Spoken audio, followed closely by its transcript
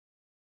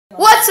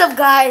What's up,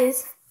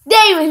 guys?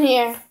 David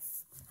here.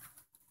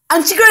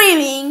 I'm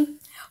screaming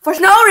for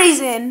no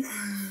reason,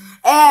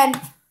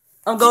 and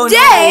I'm going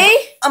today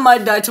home. I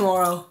might die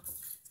tomorrow.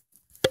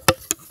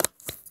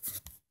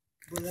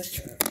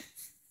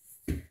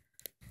 Ooh-wee!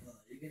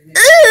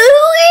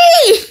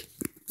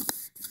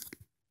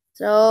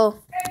 So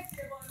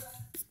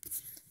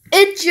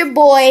it's your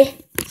boy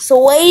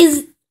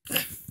Swayze.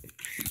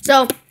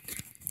 So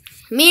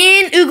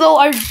me and Hugo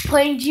are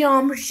playing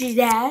Geometry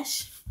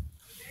Dash.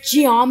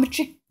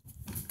 Geometry.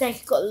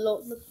 Thank you,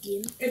 look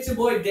in. It's your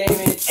boy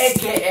Damon,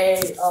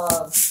 aka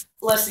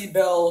Leslie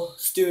Bell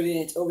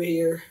student over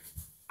here.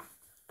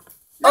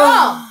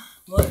 No!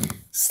 What?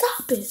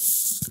 Stop it.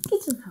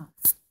 Get some help.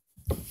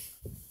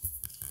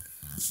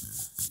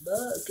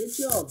 Get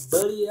your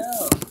buddy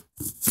out.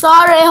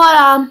 Sorry, hold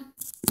on.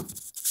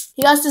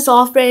 He got this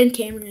off-brand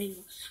camera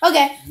angle.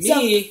 Okay, Me?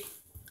 So,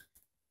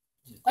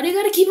 why do you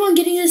gotta keep on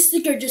getting this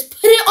sticker? Just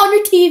put it on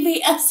your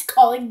TV and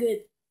call it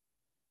good.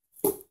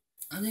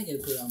 I'm not gonna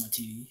put it on my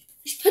TV.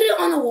 Just put it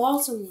on the wall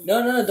somewhere.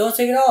 No, don't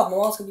take it off. My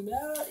mom's gonna be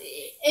mad.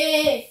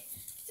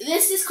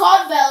 This is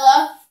called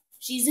Bella.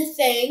 She's a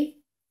thing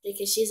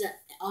because she's an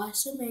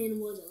awesome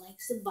animal that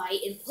likes to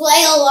bite and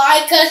play a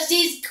lot because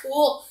she's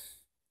cool.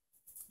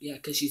 Yeah,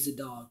 because she's a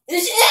dog.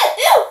 Ew,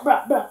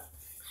 bro.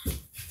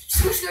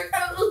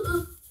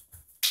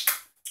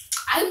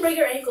 I can break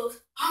her ankles.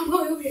 I'm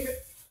going over here.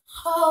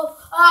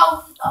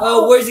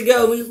 Oh, where's he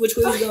going? Which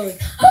way is he going?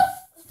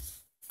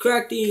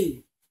 Cracked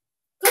in.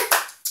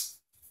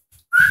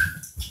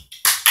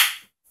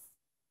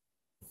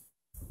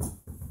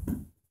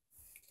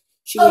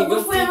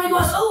 Which way am I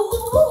going?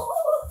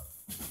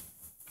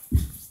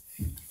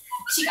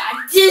 She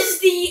got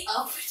Disney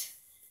up.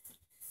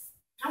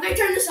 I'm gonna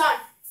turn this on.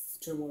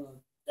 Turn one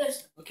on.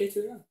 This. Okay,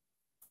 turn it on.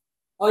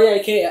 Oh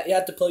yeah, okay. You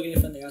have to plug it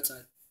in from the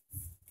outside.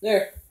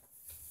 There.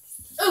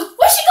 Oh,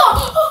 where's she going?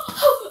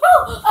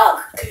 Oh.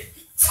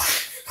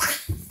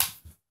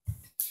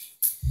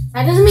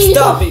 That doesn't mean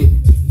Stop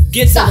it.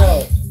 Get some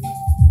help.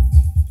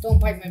 Don't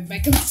bite my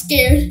back. I'm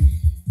scared.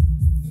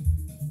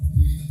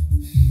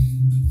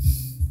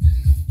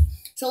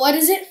 So what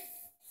is it?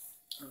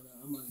 I don't know.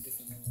 I'm on a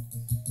different level.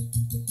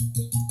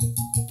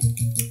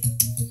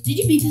 Did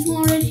you beat this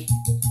one already?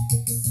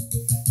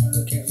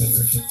 I can't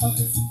remember.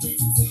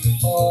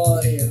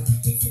 Oh yeah.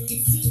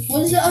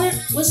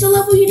 What's the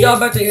level you did? Y'all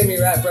about to hear me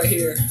rap right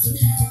here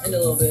in a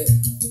little bit.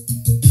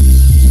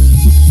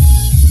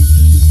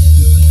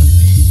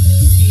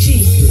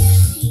 Jesus.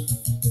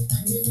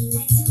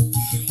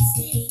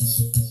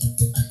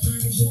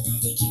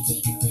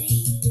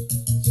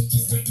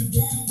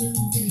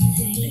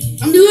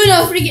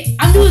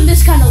 I'm doing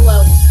this kind of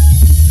level.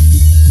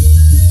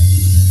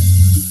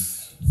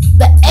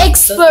 The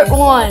expert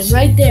one,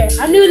 right there.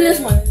 I'm doing this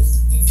one.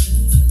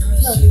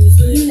 Look,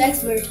 I'm doing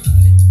expert.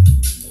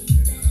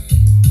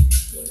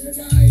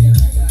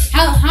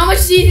 How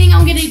much do you think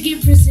I'm gonna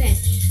give percent?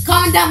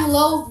 Comment down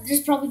below.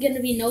 There's probably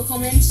gonna be no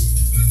comments.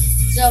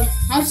 So,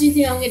 how much do you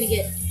think I'm gonna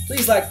get?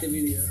 Please like the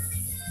video.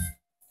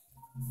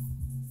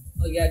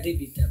 Oh yeah, I did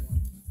beat that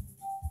one.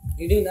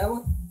 You doing that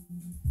one?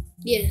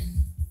 Yeah.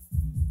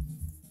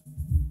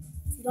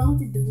 You don't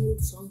have to download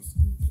the songs. It's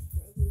gonna take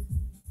forever.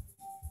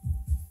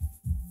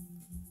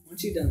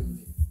 Once you download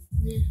it.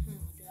 Yeah,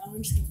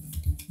 I'm just gonna.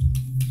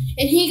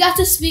 And he got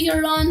the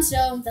speaker on,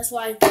 so that's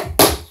why.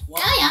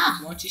 Why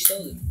don't you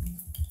show them?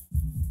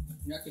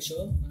 You're not gonna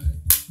show them? Alright.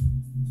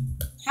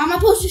 How am I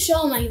supposed to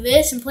show him like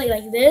this and play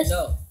like this?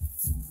 No.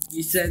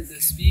 You said the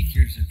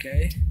speakers,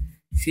 okay?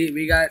 See,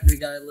 we got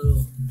a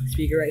little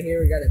speaker right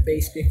here. We got a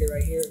bass speaker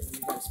right here. We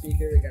got a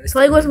speaker. We got a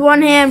Play with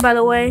one hand, by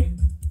the way.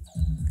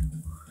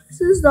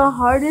 This is the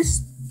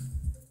hardest.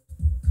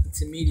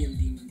 It's a medium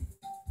demon.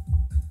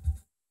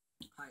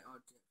 High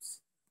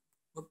objects.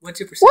 What's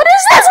your percent? What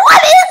is this?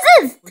 What is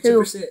this? What's your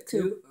percent?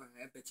 Two? Alright,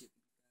 I bet you.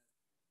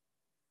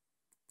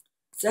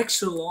 It's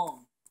extra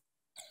long.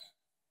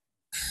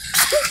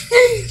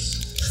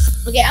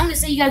 Okay, I'm gonna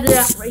say you gotta do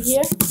that right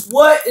here.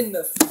 What in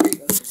the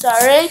freak?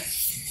 Sorry.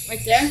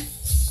 Right there.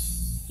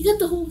 You got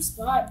the whole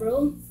spot,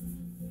 bro.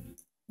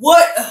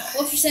 What?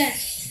 What percent?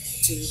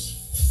 2.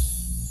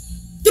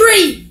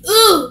 3!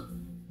 Ooh!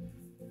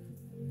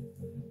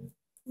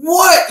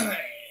 What?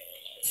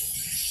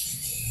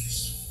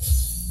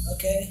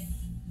 Okay.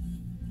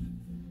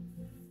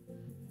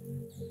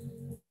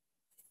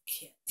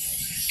 Can't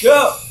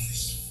go.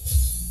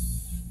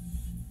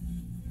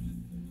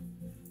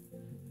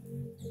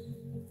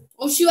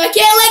 Oh shoot, I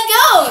can't let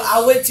go!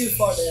 I went too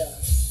far there.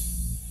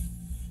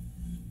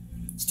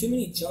 There's too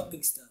many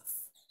jumping stuff.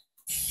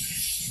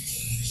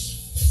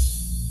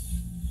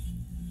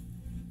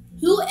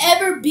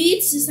 Whoever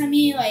beats this,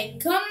 like,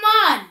 come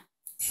on!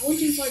 I went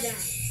too far down.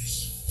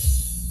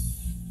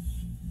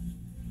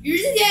 You're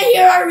just gonna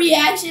hear our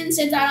reaction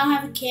since I don't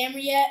have a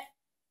camera yet.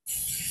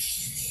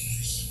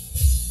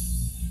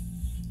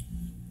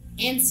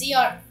 And see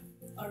our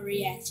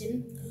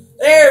reaction.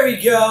 There we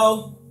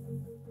go.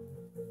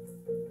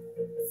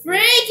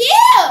 Freak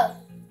you!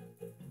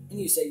 And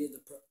you say you're the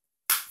pro.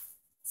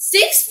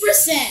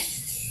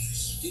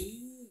 6%.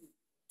 Dude.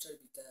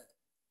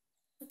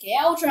 Okay,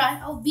 I'll try.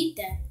 I'll beat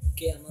that.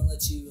 Okay, I'm gonna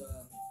let you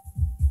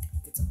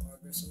get some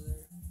progress over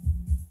there.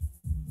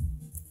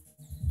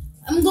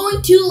 I'm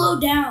going too low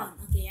down.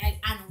 Okay,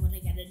 I know what I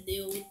gotta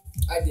do.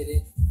 I did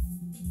it.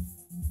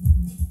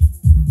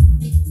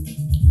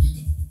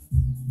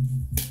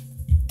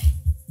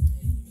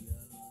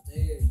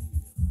 There you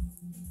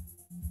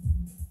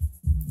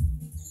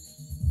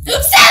go.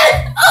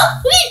 7!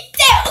 Oh, wait,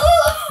 there!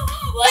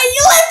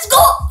 Let's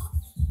go!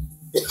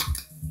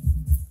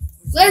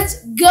 Let's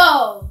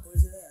go!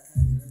 Where's it at? I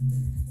had it right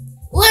there.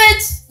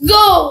 Let's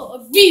go! I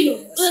beat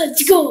him!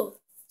 Let's go!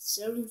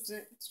 7%.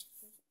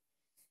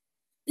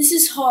 This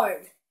is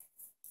hard.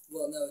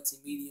 Well, no, it's a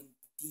medium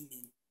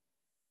demon.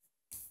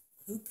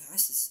 Who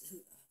passes?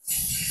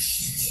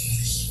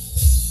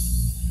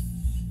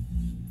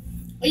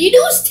 All you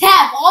do is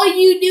tap. All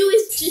you do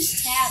is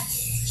just tap.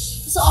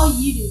 That's all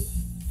you do.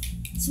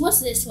 So what's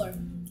this for?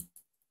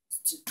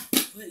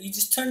 Wait, you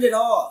just turned it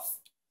off.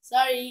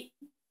 Sorry.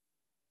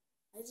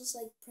 I just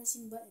like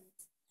pressing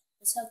buttons.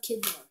 That's how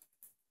kids are.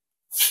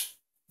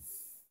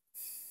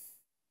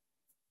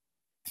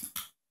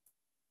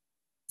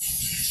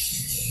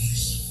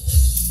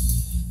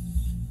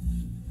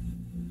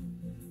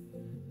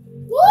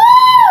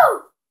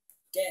 Woo!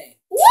 Dang.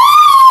 Woo!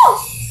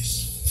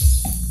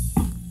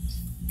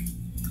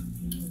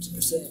 What's your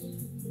percent?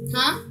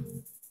 Huh?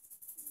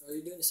 Are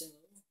you doing the same level?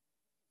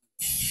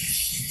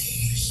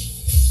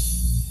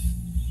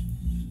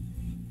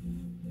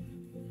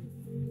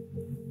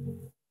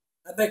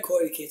 I bet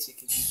Corey Kitchen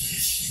could do this.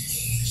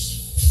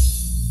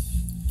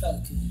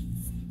 Probably could.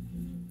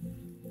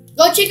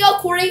 Go check out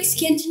Corey's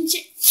Kitchen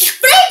channel.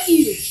 Thank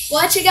you!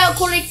 Go check out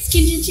Corey's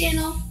Kitchen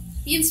channel.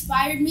 He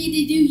inspired me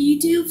to do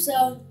YouTube,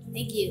 so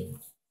thank you.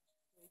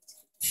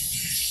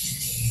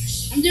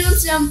 I'm doing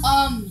some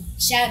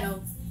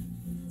shadow.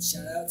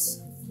 Shoutouts.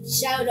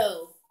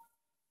 Shadow.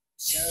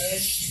 Shadow.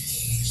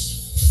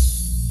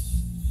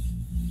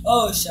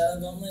 Oh, Shadow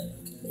Gauntlet.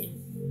 Okay.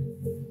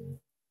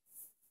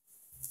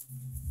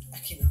 I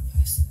cannot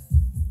pass that.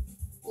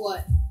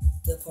 What?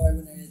 The part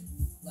when I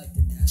like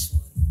the dash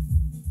one.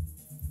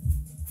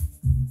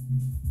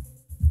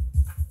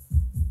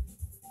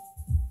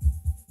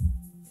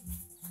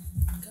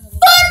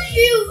 Fuck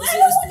you! I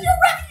don't want to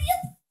run you!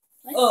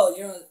 Oh,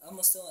 you're on.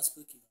 I'm still on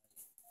Spooky.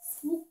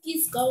 Spooky,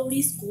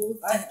 scary, school.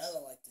 I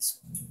don't like this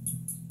one.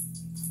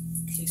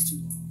 It takes too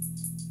long.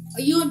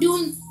 Are you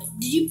doing?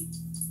 Did you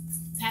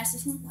pass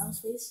this one? Alice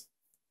face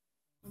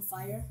on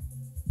fire.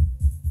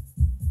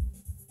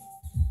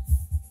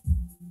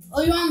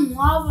 Oh, you're on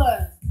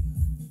lava.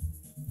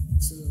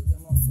 So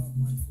I'm on front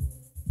line full.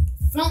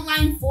 Front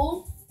line full.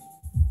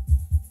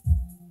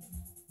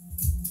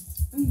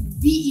 I'm gonna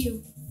beat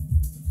you.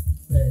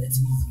 But it's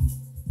easy.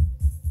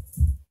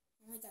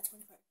 I only got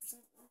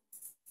 25%.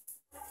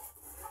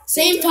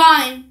 Same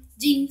time,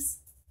 Jinx.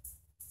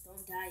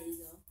 Don't die,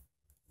 Hugo.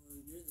 Well,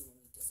 you're the one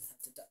that doesn't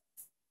have to die.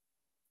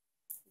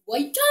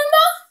 White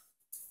Thunder?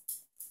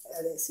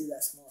 I didn't see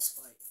that small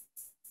spike.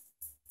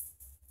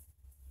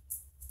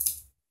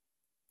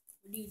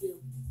 What do you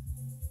do?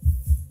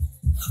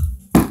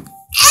 I'm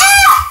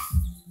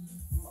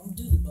gonna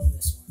do the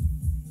bonus one.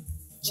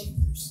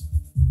 Chambers.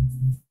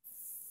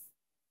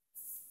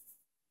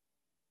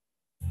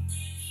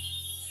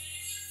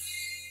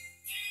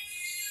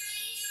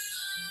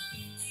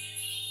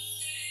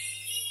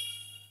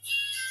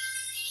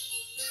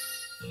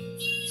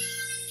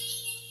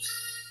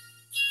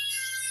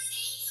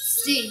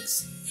 Stinks.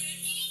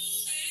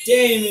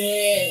 Damn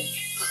it!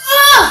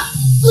 Ah!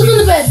 Look on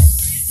the bed.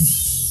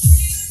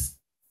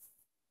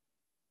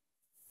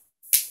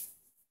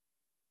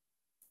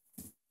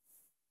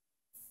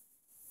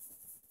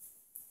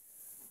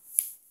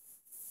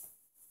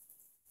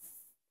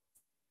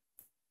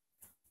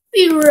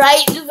 Be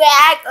right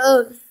back.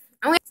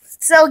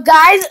 So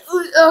guys,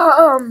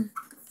 remember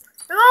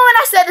when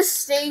I said it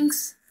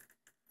stinks?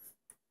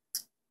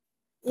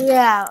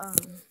 Yeah.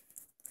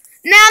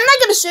 Now I'm not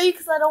gonna show you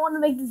because I don't want to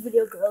make this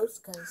video gross.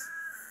 Cause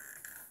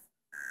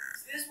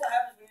This is what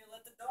happens when you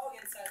let the dog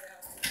inside the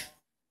house.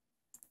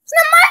 it's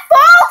not my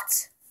fault.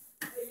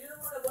 Hey, you're the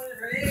one that wanted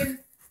her in.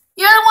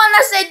 You're the one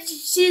that said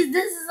this is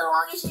the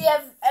longest she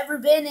have ever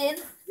been in.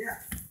 Yeah.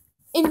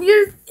 And if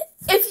you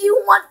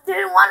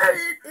didn't want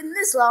her in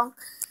this long,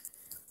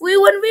 we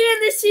wouldn't be in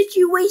this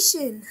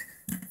situation.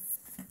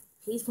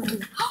 He's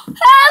playing. Ah, look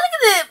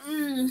at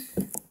it.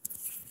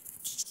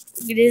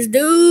 Look at this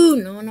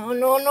dude. No.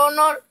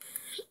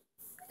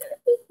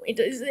 Wait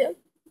till you see him.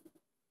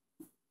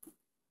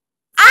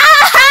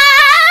 Ah!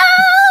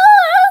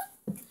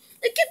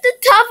 Look at the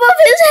top of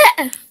his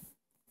head.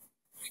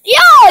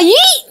 Yo,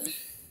 yeet.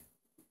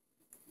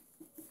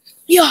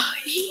 Yo,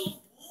 yeet.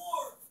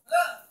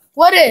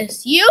 What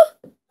is? You?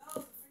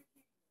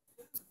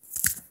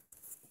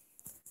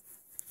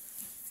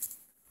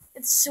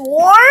 It's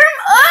warm?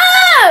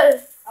 Ah!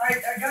 I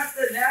got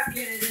the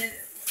napkin in it.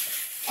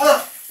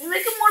 Oh! You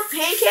making more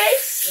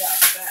pancakes? Yeah,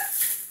 fat.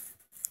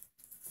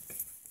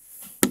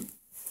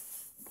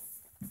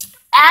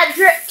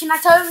 Address. Can I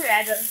tell you your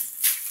address?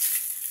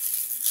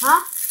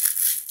 Huh?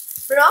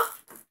 Bro?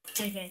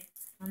 Okay,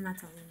 I'm not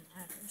telling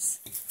you address.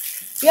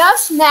 Do you have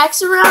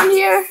snacks around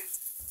here?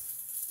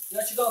 You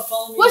actually gotta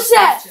follow me. What's on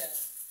that?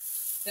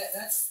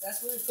 Snapchat.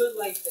 That's where we put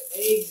like the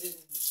eggs and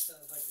stuff,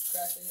 like the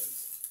cracked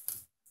eggs.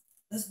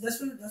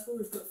 That's where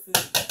we put food.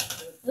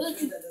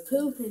 Look at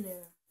poop in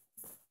there.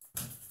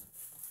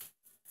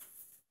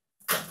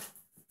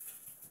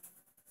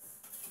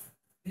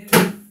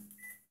 Yeah.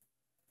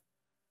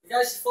 You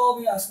guys should follow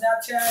me on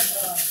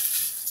Snapchat.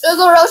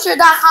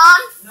 HugoRocha.com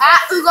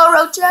at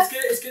HugoRocha.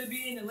 It's gonna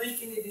be in the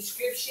link in the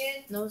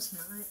description. No, it's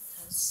not.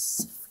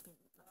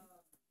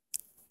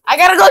 I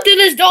gotta go through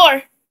this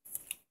door.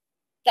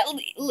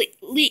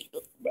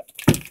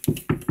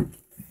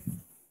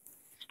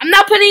 I'm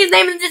not putting his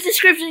name in the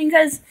description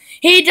because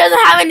he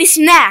doesn't have any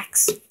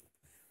snacks.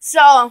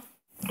 So.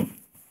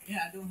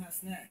 Yeah, I don't have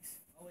snacks.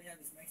 All we have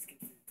is Mexican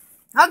food.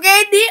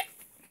 Okay,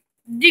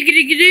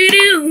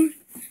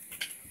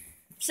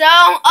 So,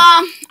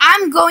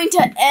 I'm going to,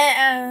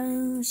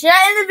 should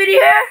I end the video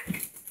here?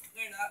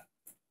 No, you're not.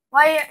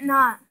 Why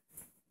not?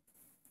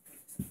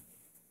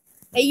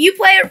 Hey, you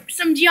play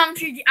some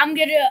geometry. I'm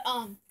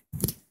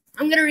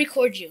gonna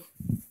record you.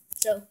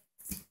 So,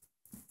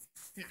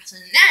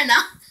 no.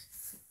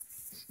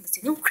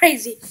 I'm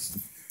crazy.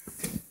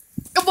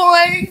 Good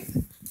boy.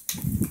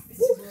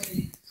 Woo!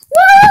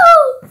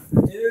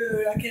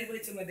 Dude, I can't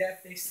wait till my dad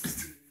fixes this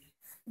TV.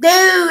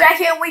 Dude, I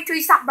can't wait till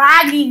you stop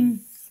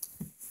bragging.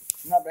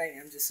 I'm not bragging.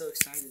 I'm just so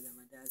excited that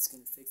my dad's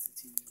gonna fix the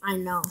TV. I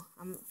know.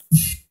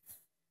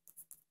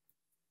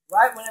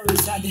 Right whenever we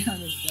sat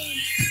down, it's done.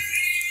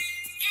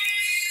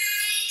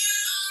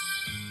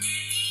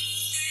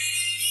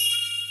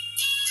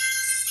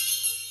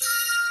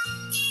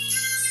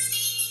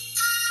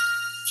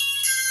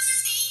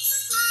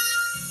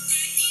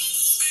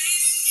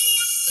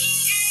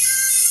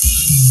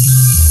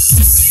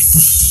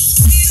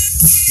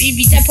 You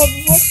beat that part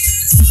before?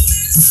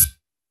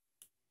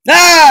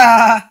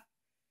 Ah!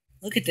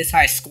 Look at this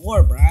high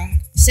score, bruh.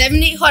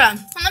 70. Hold on.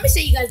 Let me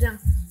set you guys down.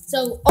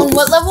 So, on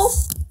what level?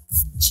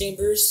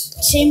 Chambers.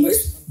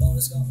 Chambers? On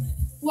bonus gauntlet.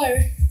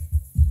 Where?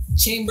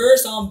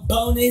 Chambers on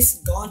bonus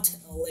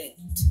gauntlet.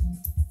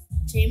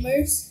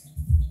 Chambers?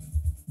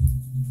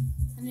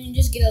 And then you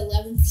just get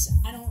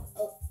 11%. I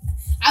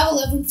have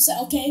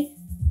 11%, okay?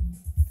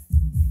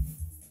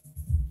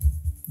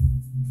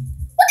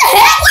 What the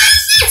heck? What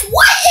is this?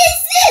 What is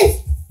this?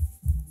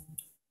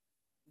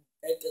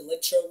 At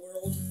Electro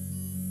World.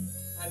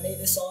 I made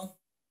this song.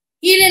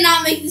 He did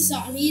not make this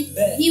song.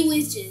 Bet. He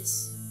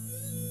wishes.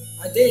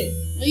 I did.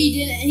 No, you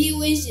didn't. He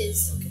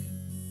wishes. Okay.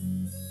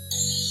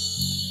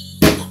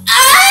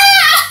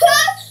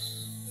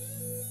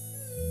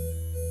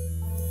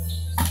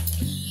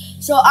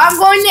 So I'm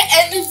going to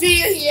end this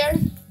video here.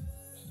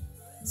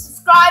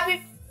 Subscribe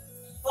if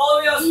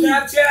Follow me on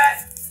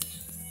Snapchat.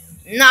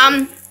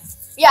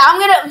 yeah, I'm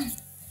gonna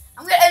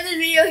end this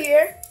video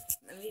here.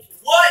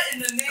 What in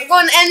the name? I'm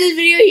going to end this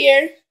video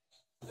here.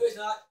 No, it's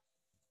not.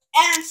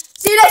 And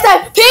see you next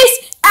time.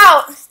 Peace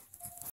out.